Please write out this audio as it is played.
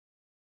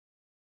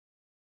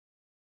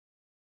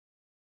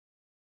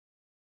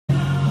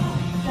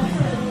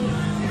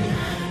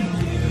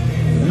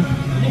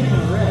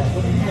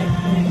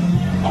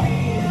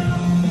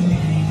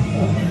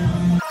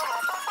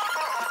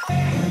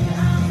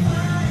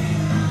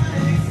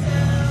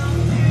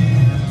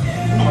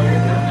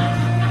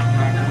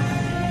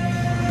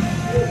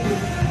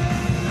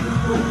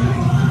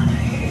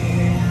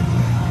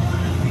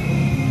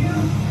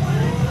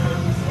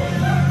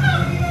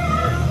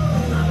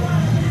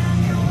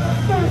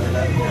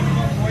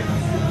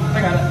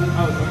I got it.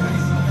 Oh, okay.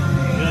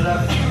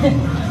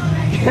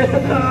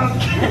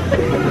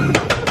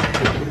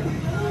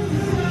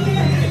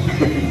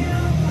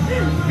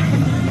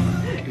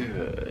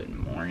 Good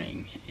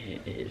morning.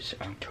 It is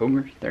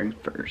October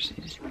 31st.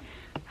 It is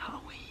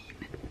Halloween.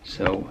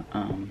 So,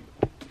 I'm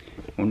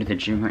going to the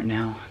gym right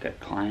now. I got a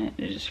client.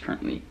 It is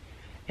currently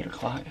 8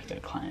 o'clock. I got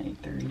a client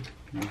at 8:30.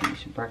 I'm going to do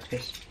some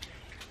breakfast.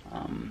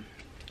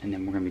 And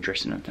then we're going to be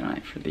dressing up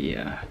tonight for the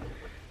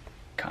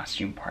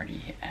costume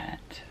party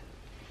at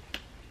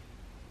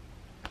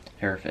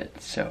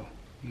Hairfit. So,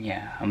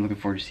 yeah, I'm looking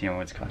forward to seeing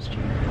what's costume.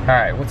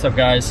 Alright, what's up,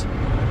 guys?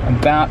 I'm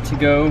about to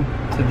go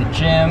to the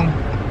gym.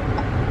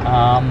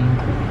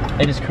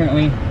 It is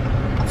currently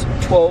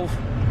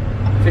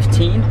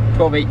 12:15,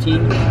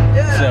 12:18.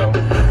 So,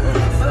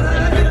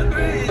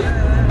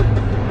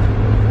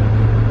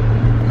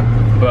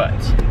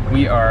 but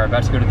we are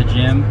about to go to the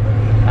gym.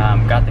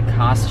 Got the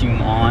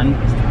costume on,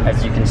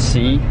 as you can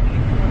see.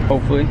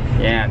 Hopefully,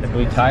 yeah, the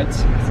blue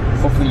tights.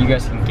 Hopefully you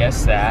guys can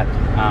guess that.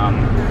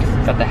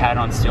 Got the hat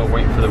on still,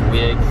 waiting for the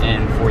wig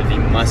and for the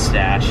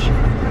mustache.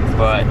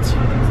 But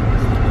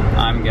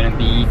I'm gonna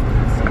be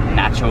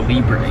Nacho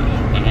Libre,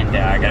 and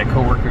I got a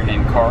coworker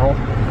named Carl.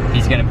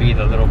 He's gonna be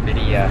the little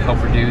bitty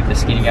helper dude, the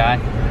skinny guy.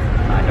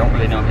 I don't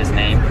really know his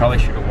name. Probably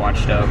should have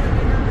watched up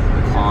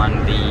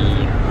on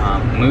the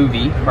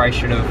movie. Probably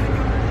should have,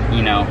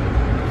 you know,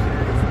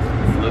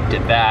 looked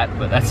at that,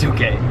 but that's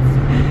okay.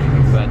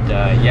 But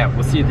yeah,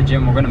 we'll see you at the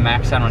gym. We're gonna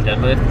max out on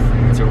deadlift,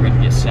 so we're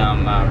gonna get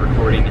some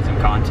recording and some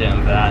content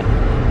of that.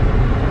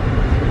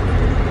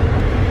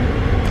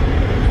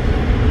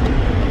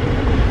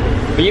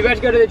 But you guys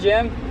go to the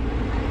gym?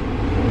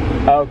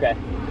 Oh, okay.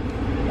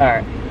 All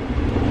right.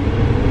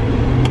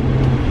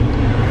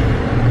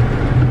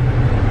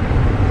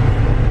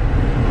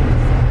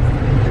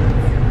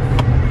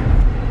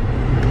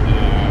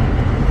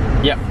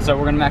 Yep, so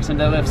we're gonna max on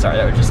deadlift. Sorry,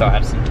 that was just so I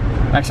had to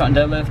max on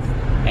deadlift,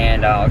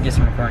 and I'll get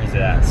some recordings of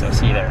that, so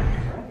see you there.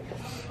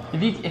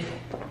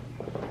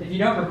 If you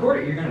don't record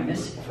it, you're gonna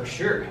miss it for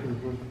sure.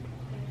 Mm-hmm.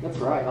 That's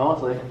right,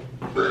 honestly.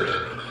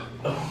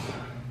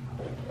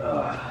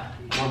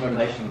 More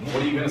motivation.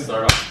 What are you gonna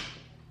start off?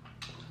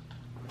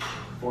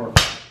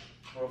 405.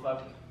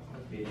 405?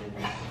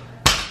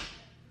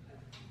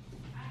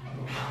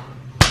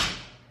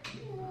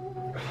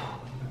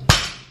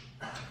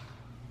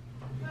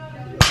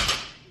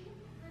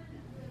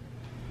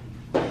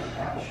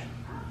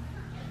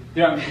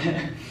 Dude,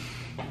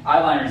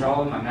 eyeliner's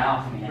all in my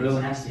mouth, man. Really?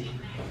 It's nasty.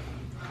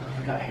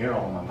 I got hair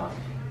all in my mouth.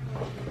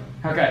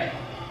 Okay.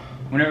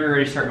 Whenever you're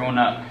ready to start going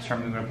up,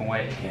 start moving up and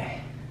weight. Okay.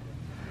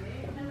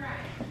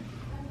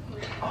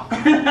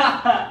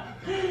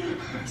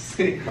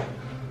 See.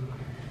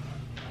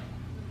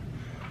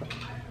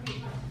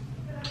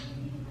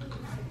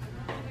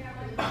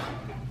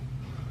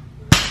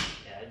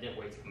 Yeah, that dead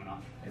weight's coming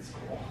off. It's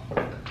cool.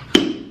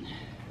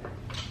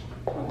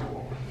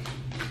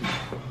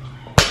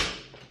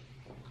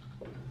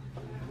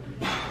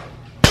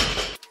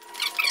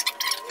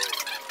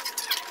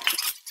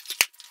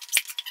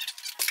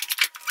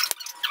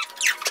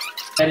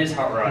 That is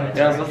hot rod.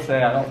 Yeah, I was gonna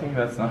say, I don't think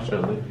that's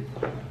Nacho Libre.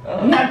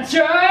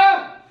 Nacho!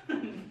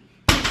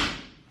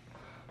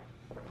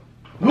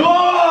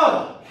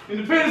 Whoa!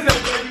 Independence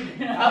Day,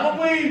 baby!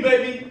 Halloween,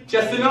 baby!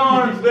 Chest and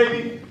arms,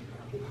 baby!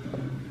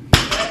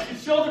 That's your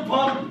shoulder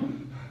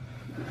pump!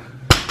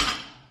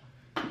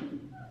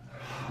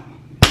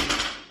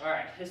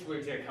 Alright, this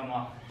wig's gonna come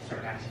off.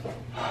 Start acting.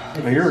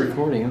 Oh, you're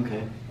recording,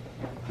 okay.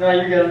 No,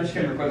 you're good. I'm just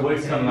gonna record The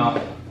wig's coming off.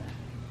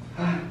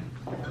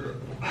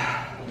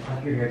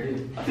 Your hair,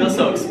 dude. I feel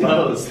so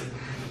exposed.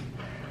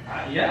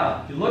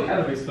 Yeah, you look kind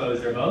of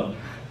exposed there, bub.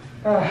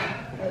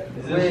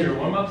 Is this your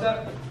warm-up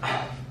set?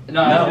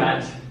 No, No.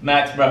 Max.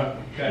 Max, bro.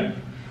 Okay.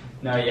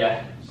 No,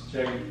 yeah. Just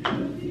checking.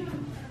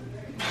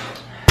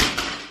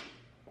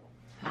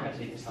 I gotta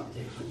take this off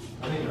too.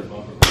 I think they're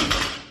bumper.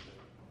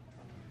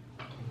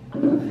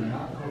 Did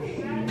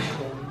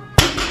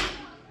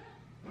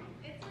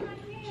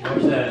you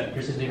watch that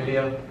Chris's new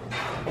video?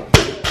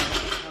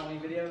 Halloween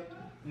video?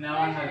 No,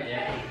 I haven't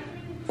yet.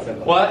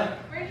 What?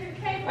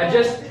 I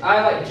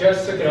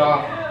just took it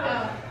off.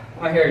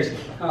 My hair is.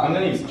 I'm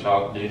gonna use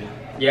chalk, dude.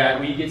 Yeah,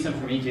 will you get some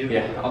for me too?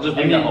 Yeah, I'll just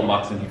bring that whole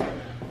box in here.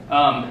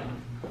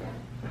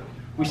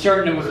 We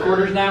starting with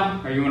quarters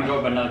now, or you want to go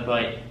up another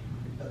plate?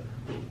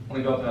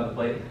 Want to go up another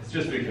plate? It's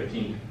just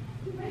 315.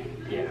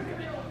 Yeah.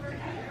 Okay.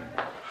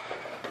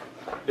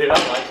 Dude, I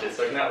like this.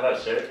 Looking at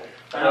that shirt.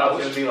 I thought I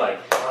was gonna be like,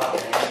 oh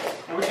man.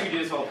 I wish we could do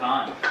this whole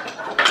time.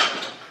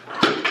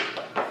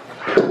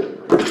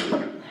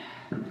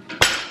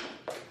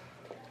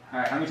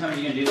 Alright, how many times are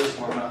you gonna do this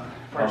warm up?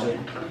 Probably.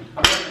 I'm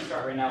gonna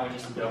start right now with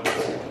just the doubles.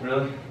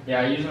 Really?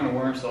 Yeah, I usually want to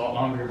warm up a lot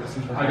longer, but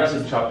sometimes I got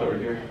this chopped over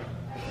here.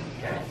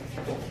 Okay.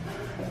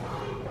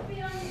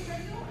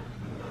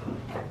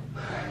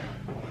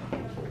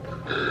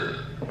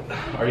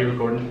 Are you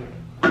recording?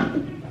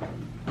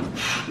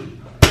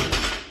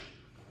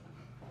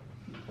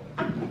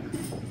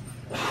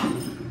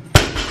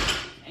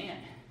 Man,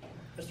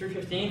 that's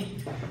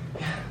 315.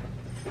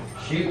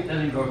 Shoot, that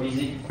didn't go up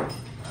easy.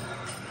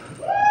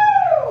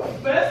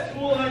 Woo! Best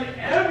one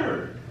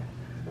ever.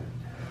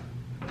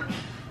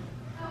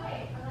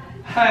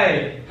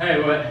 Hey,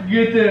 what?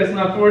 get this,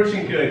 my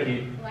fortune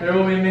cookie. There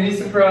will be many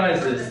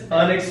surprises.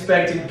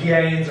 Unexpected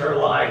gains are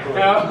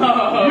likely.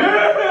 Oh.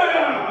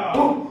 Yeah!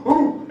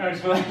 Ooh.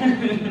 Actually.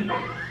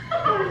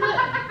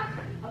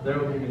 There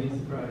will be many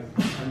surprises.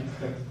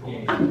 Unexpected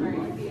gains.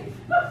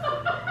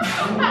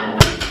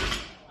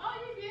 All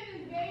you did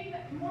is gain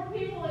more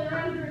people that are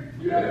under.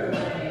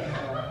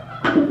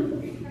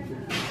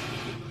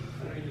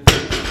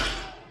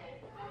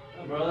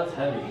 Bro, that's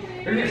heavy.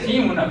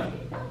 315 went up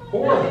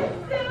horrible.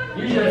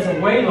 Usually that's a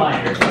way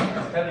lighter.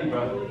 That's heavy,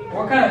 bro.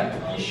 What kind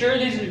of, you sure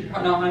these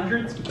are no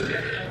hundreds?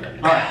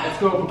 Alright, let's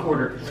go up a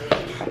quarter.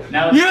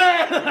 Now let's,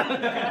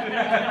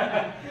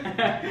 Yeah!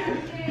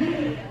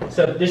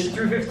 So this is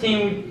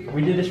 315,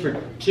 we did this for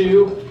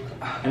 2,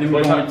 and then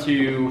we're going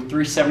to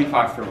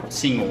 375 for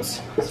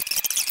singles.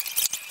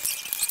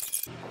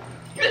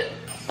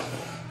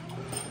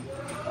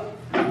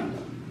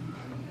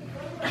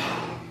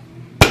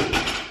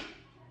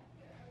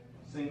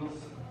 Singles?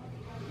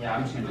 Yeah,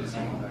 I'm just gonna do the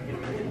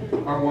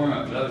singles. Our warm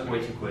up, that was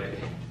way too quick.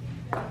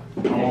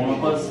 Our warm up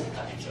was?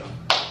 I think so.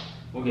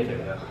 We'll get there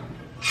though.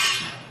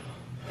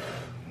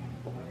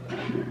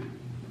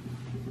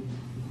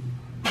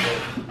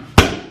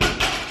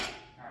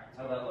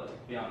 How'd that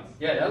look? Be honest.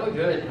 Yeah, that looked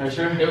good. Are you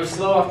sure? It was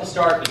slow off the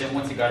start, but then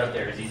once it got up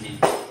there, it was easy.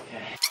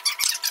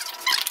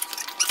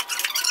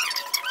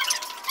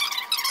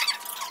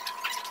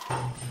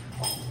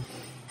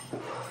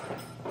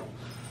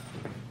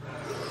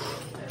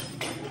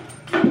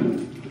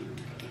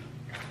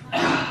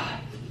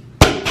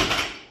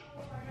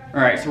 All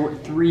right, so we're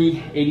at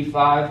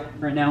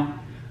 385 right now.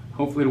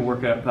 Hopefully it'll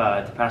work up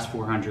to past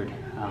 400.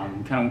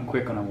 Kind of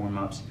quick on our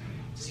warm-ups.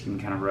 It's getting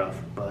kind of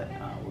rough, but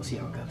we'll see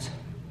how it goes.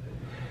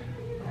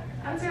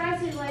 I'm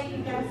surprised you like you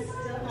guys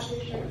still have your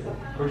shirts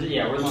on. We're the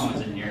only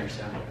ones in here,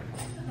 so.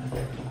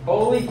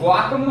 Holy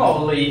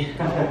guacamole!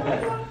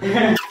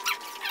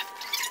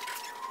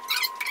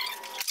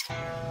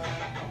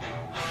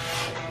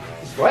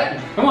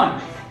 Sweating, come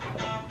on.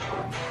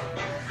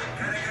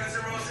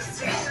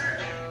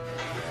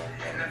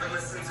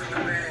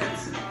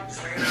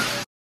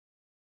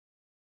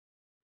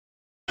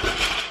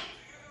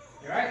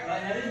 You alright,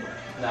 lightheaded?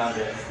 No, I'm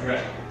good.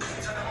 Right.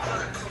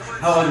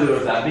 How was it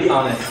with that? Be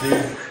honest, dude.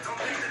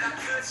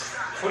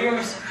 What do you want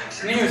me to say?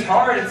 I mean, it was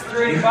hard, it's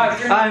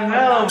 385. I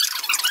know.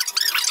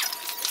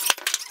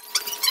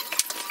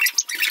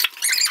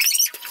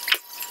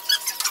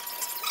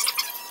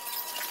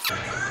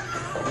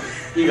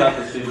 You got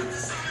this, dude.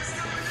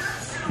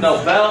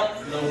 No belt,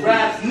 no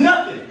wraps,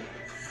 nothing.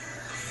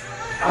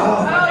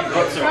 Oh, my Oh,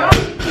 glutes good are job.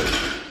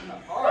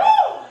 hard.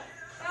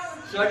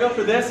 Should I go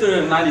for this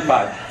or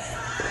 95?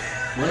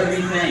 Whatever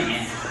you think,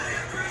 man.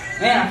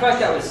 Man, I felt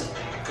that was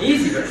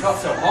easy, but it felt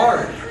so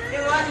hard. It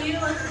was you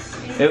look.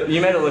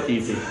 You made it look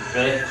easy.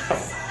 Really?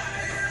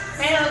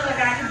 Made it look like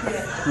I could do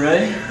it.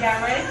 Really?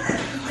 Yeah, ready?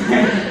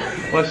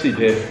 What she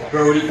did.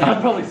 Bro, what do you think?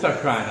 I'd probably start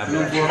crying after You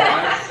want 4 or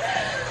that.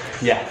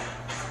 5? Yeah.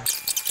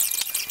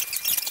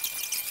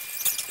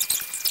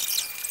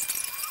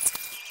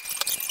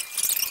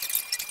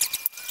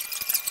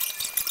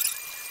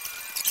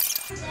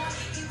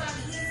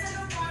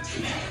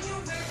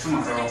 Come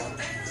on, girl.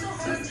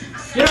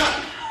 Get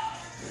up!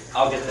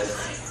 I'll get this.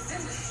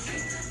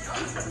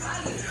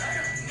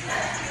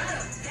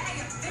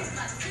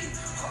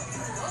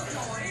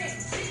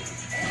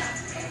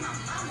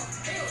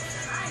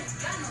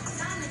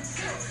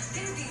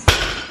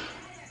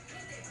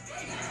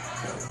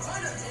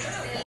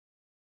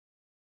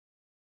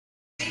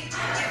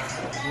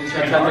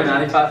 Should I try to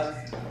 95?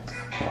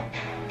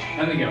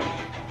 Let me go.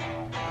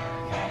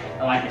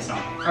 I like this song.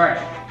 Alright.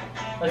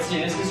 Let's see,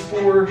 this is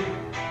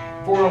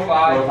 405.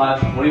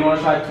 405. What do you want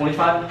to try?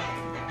 25?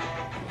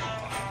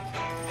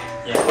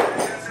 Yeah.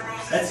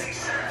 That's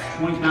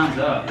 20 pounds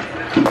up.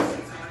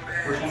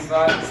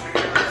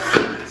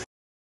 425.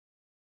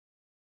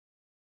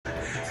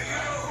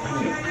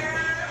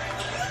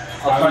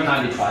 I'll try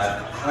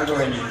 95. I'll go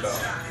ahead and use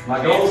both.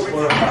 My goal is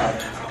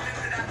 405.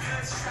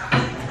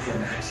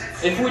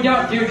 If we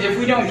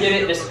don't get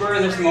it, the spur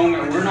of this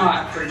moment, we're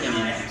not freaking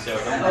in it, so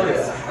don't Oh worry.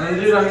 yeah. I mean,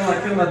 dude, I mean,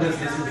 like, think about this.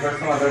 This is the first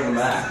time I've ever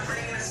maxed.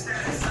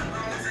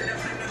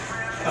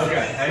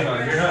 Okay, hang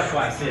on. You're not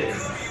quite sitting.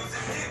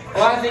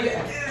 Well, I think.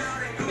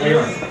 Hang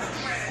on.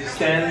 Just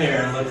stand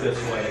here and look this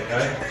way,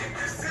 okay?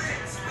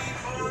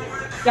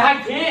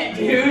 I can't,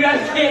 dude. I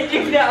can't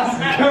do that one.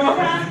 Come on.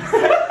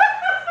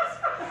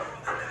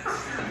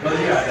 What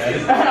do you got, Daddy?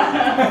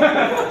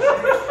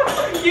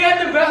 You had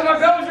the belt. My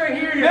belt was right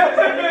here.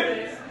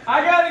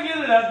 I gotta get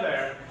it up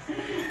there.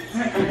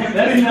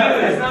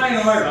 That's not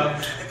gonna work, bro.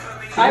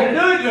 I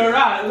do it, you're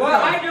right.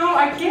 Well, I know.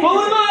 I can't.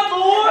 Pull him up,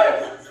 boy!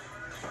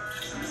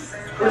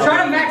 We're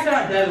trying to max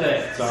out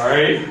deadlift.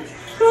 Sorry.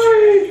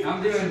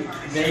 I'm doing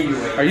baby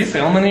weight. Are you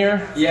filming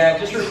here? Yeah,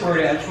 just record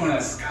it. I just want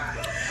to.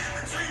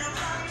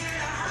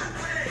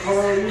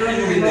 Oh, you're going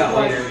to do that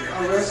later.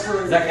 Is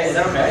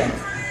that okay?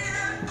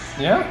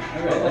 Yeah?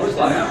 Okay, let's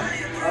find out.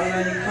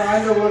 You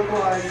kind of look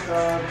like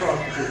a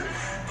prostitute.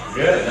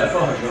 Good, that's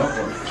all I'm going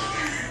for.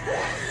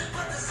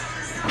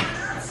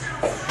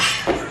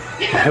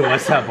 Hey,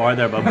 what's that bar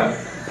there, Bubba?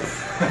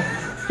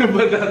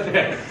 Put that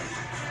there.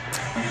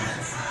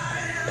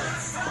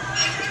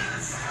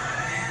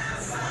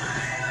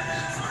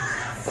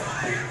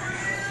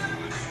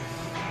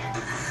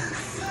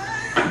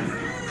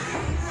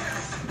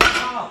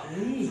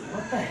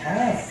 What the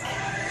heck?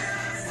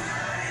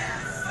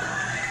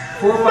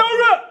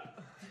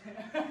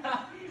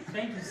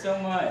 Thank you so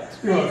much.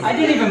 I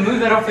didn't even move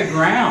that off the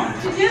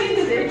ground. Did you have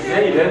the picture? Yeah,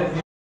 you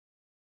did.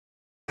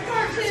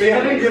 See, I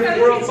didn't get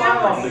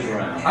 405 off the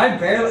ground.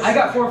 I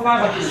got 4 or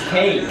 5 like this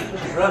cake.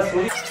 Russ,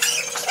 what do you...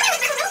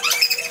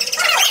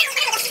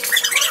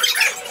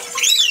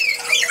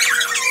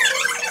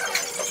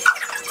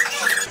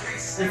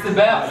 It's the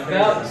bell. The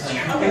bell. Did she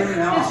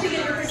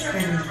get your picture?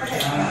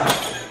 Okay.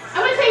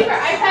 I'm gonna take her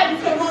iPad and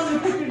show mom the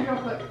pictures real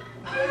quick.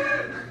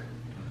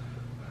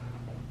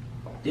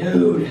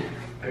 Dude.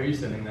 Who are you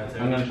sending that to?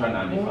 I'm gonna try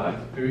 95.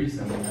 Who are you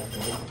sending that to?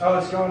 Oh,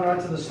 it's going right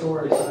to the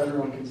story so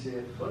everyone can see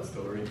it. What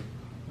story?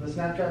 The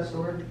Snapchat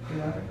story?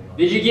 Yeah.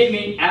 Did you get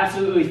me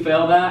absolutely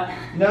fail that?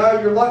 No,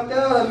 you're lucked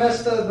out. I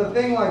messed up. The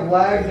thing like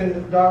lagged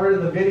and got rid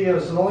of the video,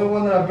 so the only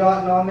one that I've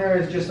gotten on there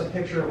is just a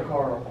picture of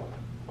Carl.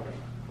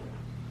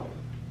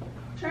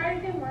 Try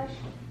again, Marsh.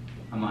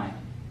 I might.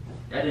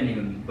 That didn't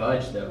even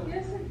budge though.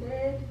 Yes, it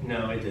did.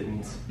 No, it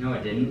didn't. No,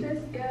 it didn't.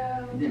 Just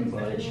go. It didn't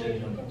budge. You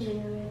can do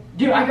it.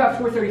 Dude, I got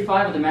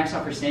 435 with the max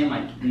out for Sam.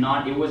 Like,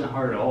 it wasn't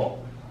hard at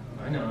all.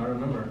 I know, I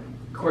remember.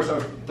 Of course, I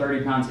was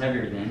 30 pounds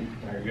heavier then,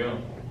 There you go.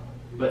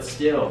 but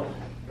still.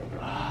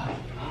 Oh,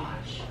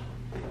 gosh.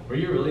 Were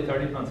you really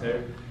 30 pounds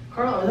heavier?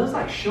 Carl, are those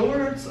like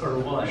shorts or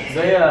what?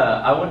 They,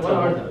 I went What to...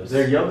 are those?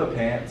 They're yoga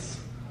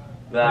pants.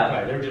 That...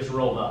 Okay, they're just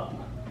rolled up.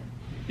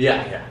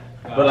 Yeah, yeah.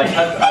 But I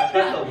cut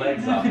the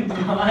legs off.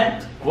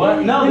 What?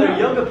 What? No, they're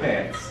yoga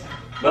pants.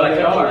 But I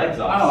cut the legs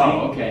off. Oh,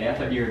 See? okay. I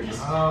thought you were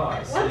just. Oh,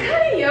 I see. What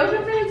kind of yoga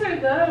pants are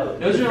those?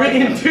 Those are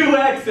Freaking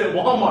like. 2X at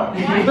Walmart.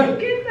 Why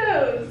did you get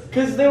those?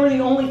 Because they were the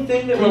only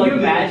thing that Can were like you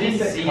imagine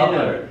decent seeing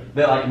color.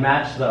 They like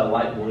matched the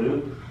light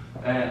blue.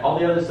 And all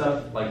the other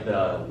stuff, like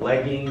the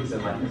leggings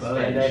and like the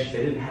spandex,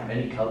 they didn't have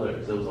any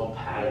colors. It was all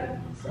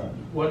patterned and stuff.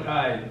 What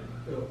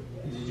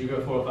did you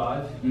go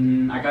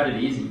 405? I got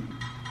it easy.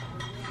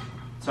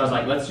 So I was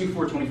like, let's do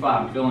 425.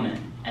 I'm feeling it,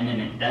 and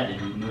then that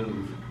didn't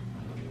move.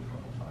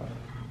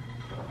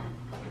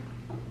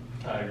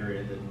 I agree,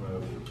 it didn't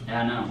move.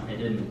 Yeah, I know it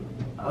didn't.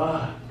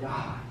 Oh,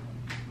 God.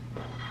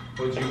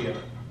 What'd you get?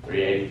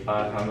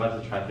 385. I'm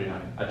about to try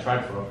 300. I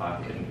tried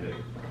 405, couldn't do it.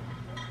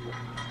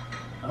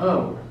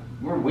 Oh,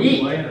 we're What are you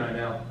weak. weighing right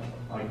now?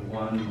 Like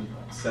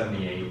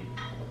 178.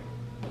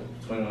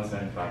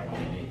 2175,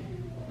 180.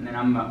 And then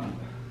I'm up.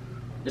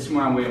 This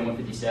morning I'm weighing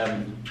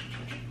 157.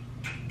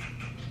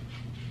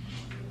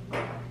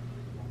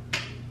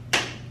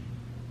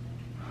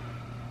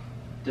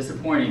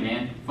 Disappointing,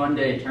 man. Fun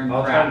day turned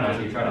I'll crap try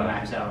as we try to 95.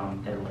 max out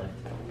on deadlift.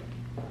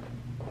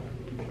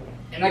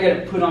 And I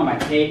gotta put on my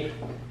cape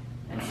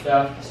and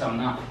stuff, so I'm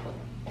not.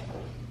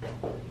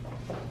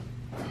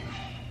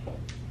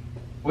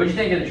 What'd you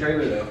think of the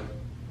trailer though?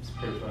 It's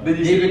pretty fun. Did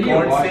you Dude, see you the need to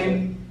corn watch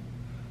scene?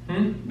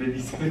 Hmm? Did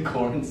you see the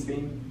corn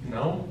scene?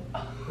 No?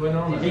 What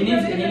on He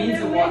there? needs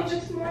to watch.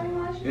 This morning,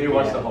 Marsh? You need to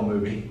watch the whole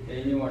movie. Yeah,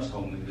 you need to watch the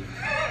whole movie.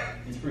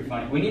 It's pretty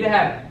funny. We need to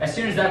have, as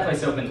soon as that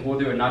place opens, we'll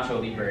do a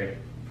Nacho Libre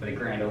for the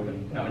grand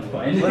opening. No, I'm just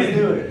playing. Let's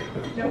do it.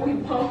 No, we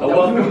won't. A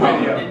welcome we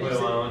won't. video. We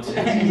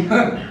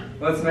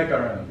won't. Let's make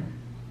our own.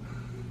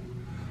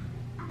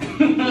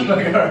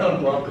 Make our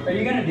own welcome. Are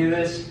you gonna do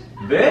this?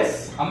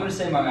 This? I'm gonna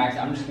say my max.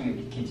 I'm just gonna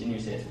continue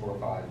to say it's 4 or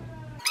 5.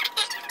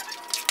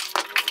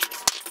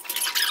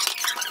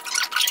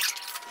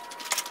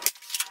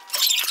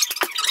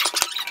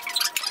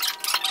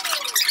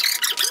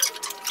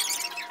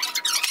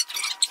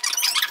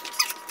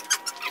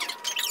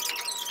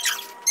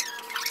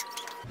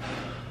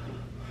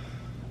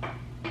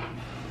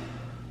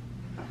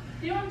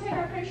 Do you want to take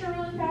our picture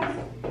really fast?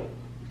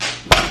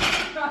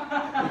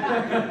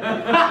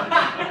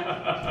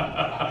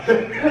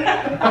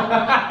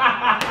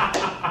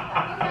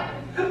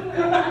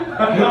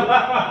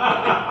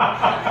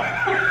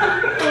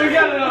 We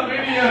got it on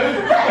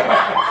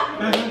video.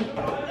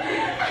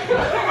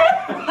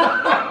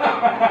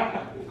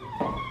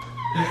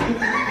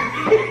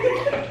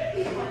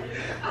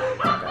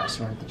 Guys,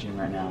 we're at the gym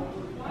right now.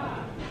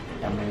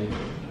 Emily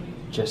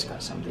just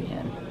got something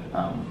in.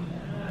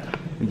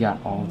 We got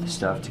all the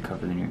stuff to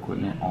cover the new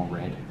equipment all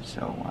red,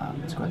 so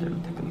let's go ahead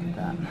and take a look at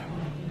that.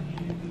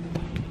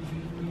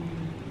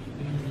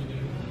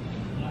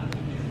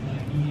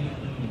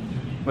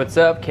 What's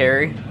up,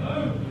 Carrie?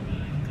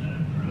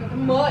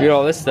 Look at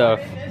all this stuff.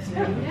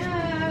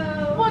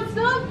 No. What's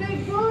up,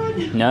 big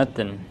bud?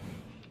 Nothing.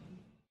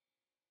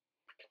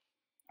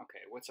 Okay,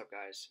 what's up,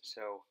 guys?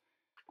 So,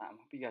 hope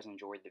you guys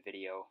enjoyed the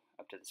video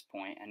up to this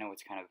point. I know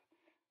it's kind of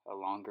a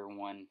longer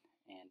one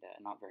and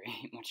not very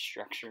much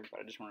structure, but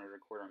I just wanted to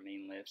record our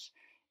main lifts.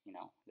 You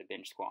know, the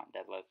bench, squat, and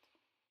deadlift.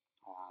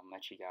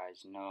 let you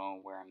guys know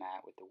where I'm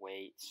at with the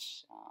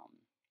weights,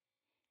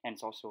 and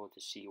it's also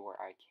to see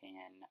where I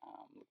can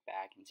look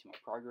back and see my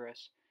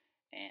progress,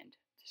 and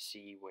to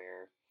see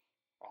where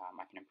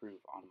I can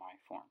improve on my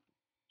form.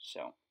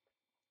 So,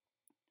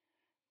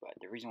 but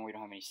the reason why we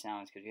don't have any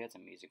sounds is because we had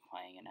some music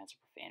playing and that's a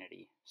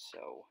profanity,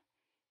 so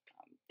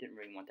didn't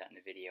really want that in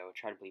the video. I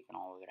tried bleeping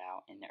all of it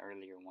out in the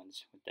earlier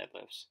ones with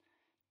deadlifts,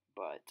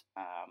 but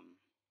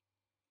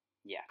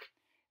yeah,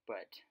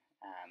 but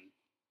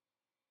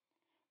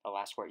the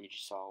last squat you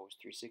just saw was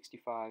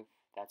 365.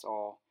 That's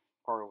all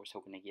Carl was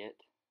hoping to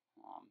get,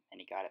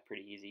 and he got it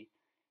pretty easy.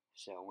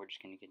 So we're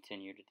just going to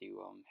continue to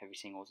do heavy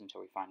singles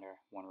until we find our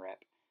 1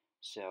 rep.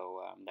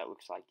 So that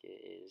looks like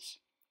it is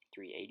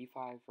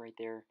 385 right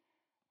there.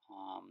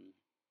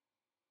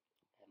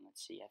 And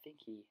let's see, I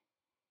think he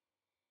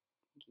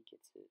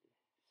gets it.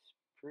 It's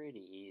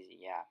pretty easy,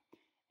 yeah.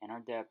 And our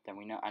depth, and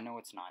I know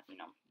it's not,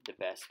 the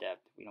best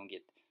depth. We don't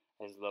get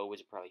as low as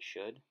it probably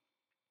should.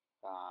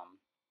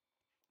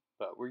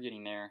 But we're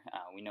getting there.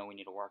 We know we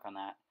need to work on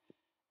that,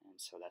 and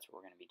so that's what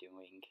we're going to be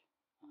doing.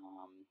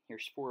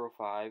 Here's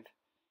 405.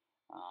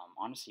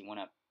 Honestly,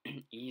 went up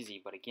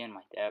easy, but again,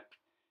 my depth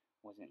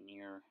wasn't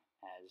near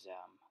as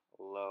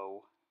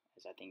low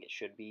as I think it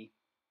should be.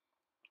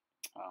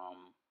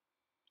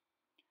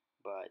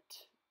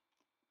 But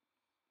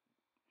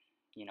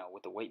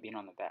with the weight being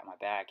on my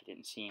back, it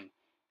didn't seem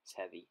as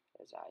heavy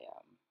as I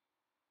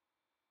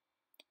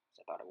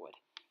thought it would.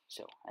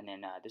 So, and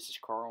then this is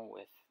Carl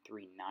with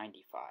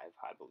 395,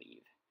 I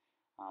believe.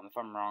 If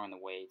I'm wrong on the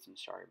weights, I'm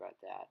sorry about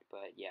that.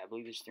 But yeah, I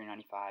believe it's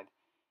 395,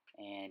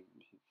 and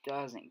he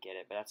doesn't get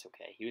it, but that's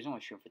okay. He was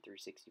only shooting for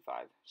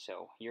 365,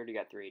 so he already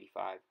got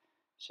 385.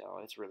 So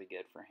that's really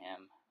good for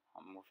him,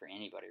 or for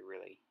anybody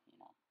really,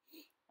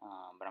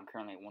 But I'm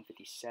currently at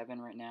 157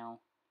 right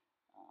now,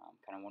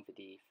 kind of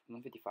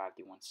 155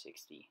 to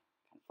 160,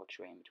 kind of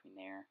fluctuating between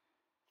there.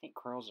 I think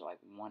curls are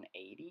like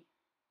 180.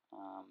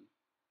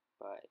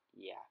 But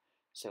yeah,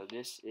 so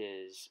this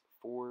is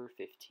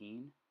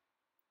 415.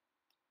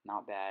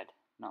 Not bad,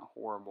 not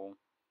horrible.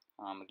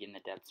 Again,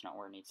 the depth's not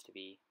where it needs to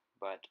be,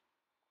 but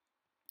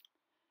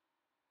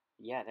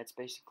yeah, that's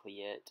basically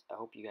it. I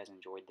hope you guys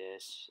enjoyed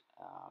this.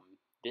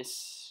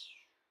 This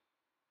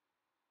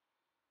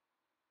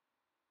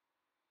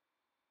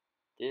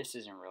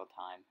is in real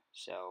time,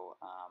 so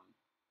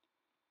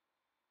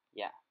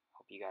yeah,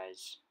 hope you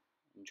guys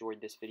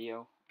enjoyed this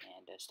video,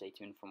 and stay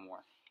tuned for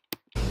more.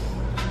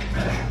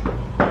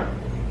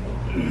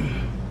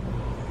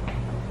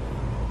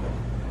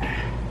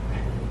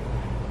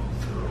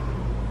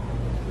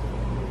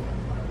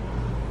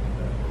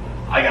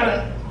 I got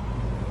it.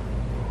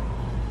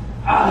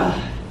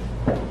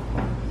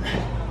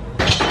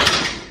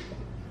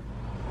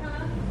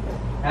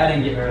 I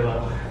didn't get very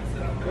low.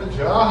 Good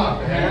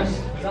job, man.